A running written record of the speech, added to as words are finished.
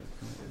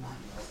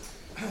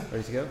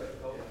Ready to go?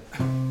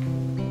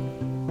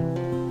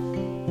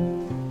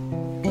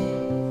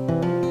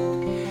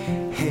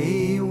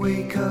 Hey,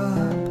 wake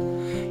up,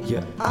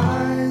 your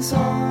eyes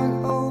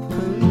aren't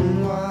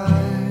open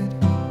wide.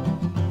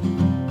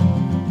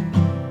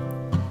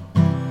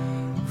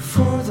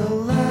 For the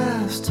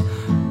last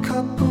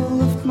couple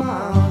of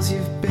miles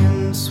you've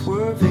been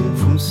swerving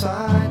from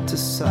side to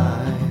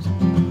side.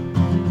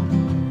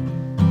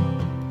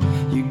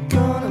 You're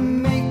gonna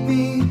make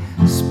me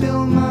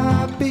spill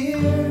my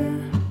beer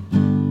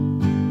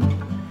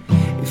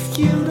if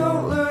you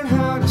don't learn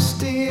how to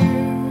steer.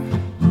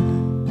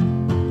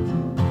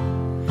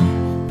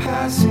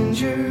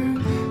 Passenger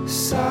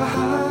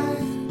side,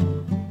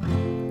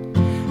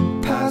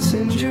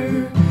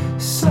 passenger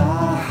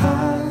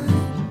side,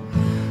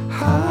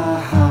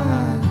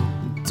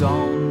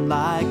 don't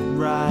like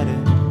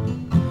riding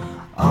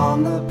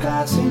on the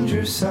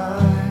passenger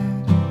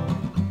side.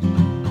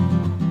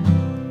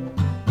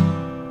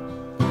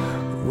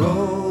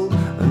 Roll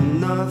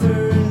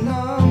another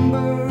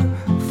number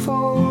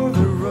for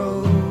the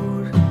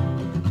road.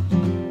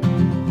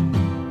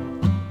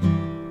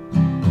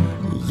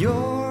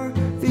 You're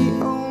the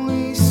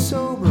only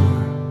sober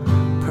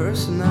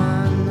person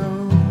I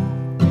know.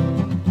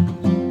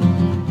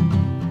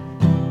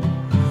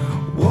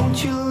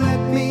 Won't you let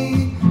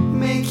me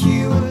make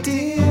you a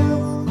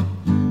deal?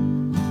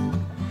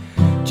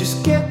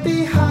 Just get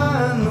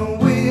behind the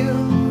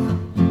wheel.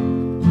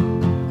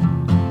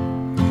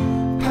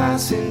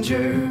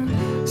 Passenger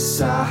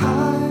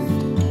side,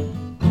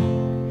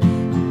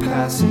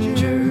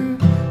 passenger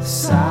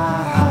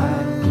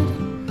side,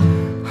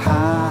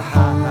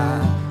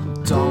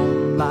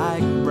 don't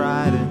like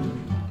riding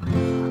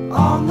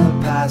on the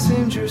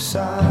passenger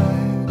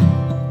side.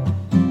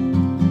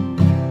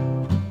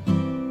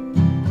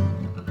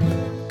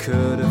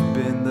 Could have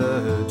been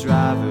the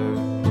driver,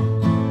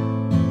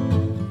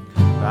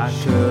 I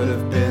could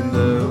have been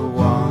the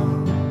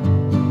one.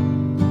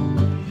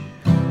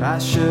 I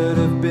should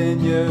have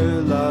been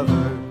your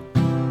lover,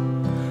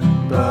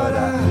 but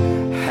I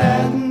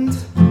hadn't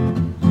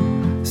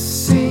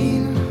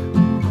seen.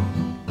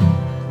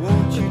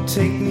 Won't you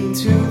take me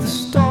to the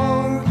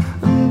store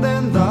and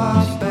then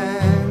the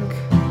bank?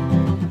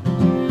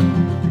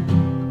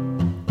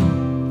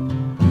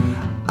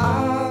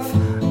 I've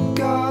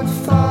got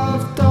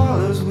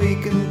 $5 we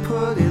can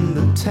put in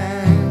the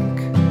tank.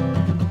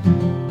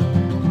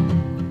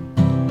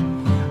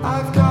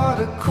 I've got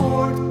a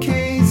court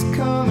case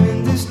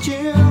coming this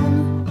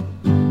June.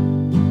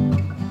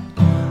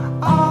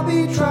 I'll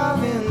be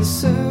driving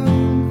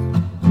soon.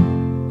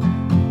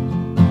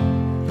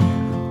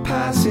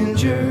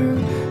 Passenger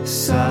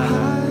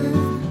side,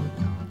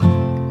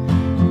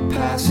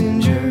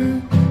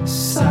 passenger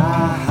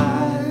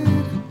side,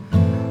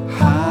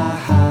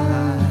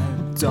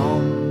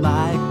 don't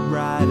like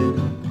riding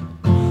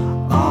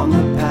on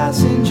the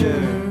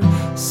passenger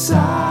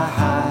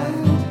side.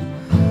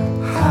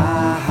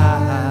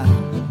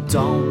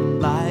 Don't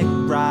like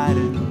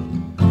riding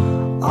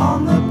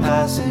on the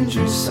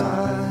passenger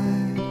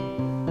side.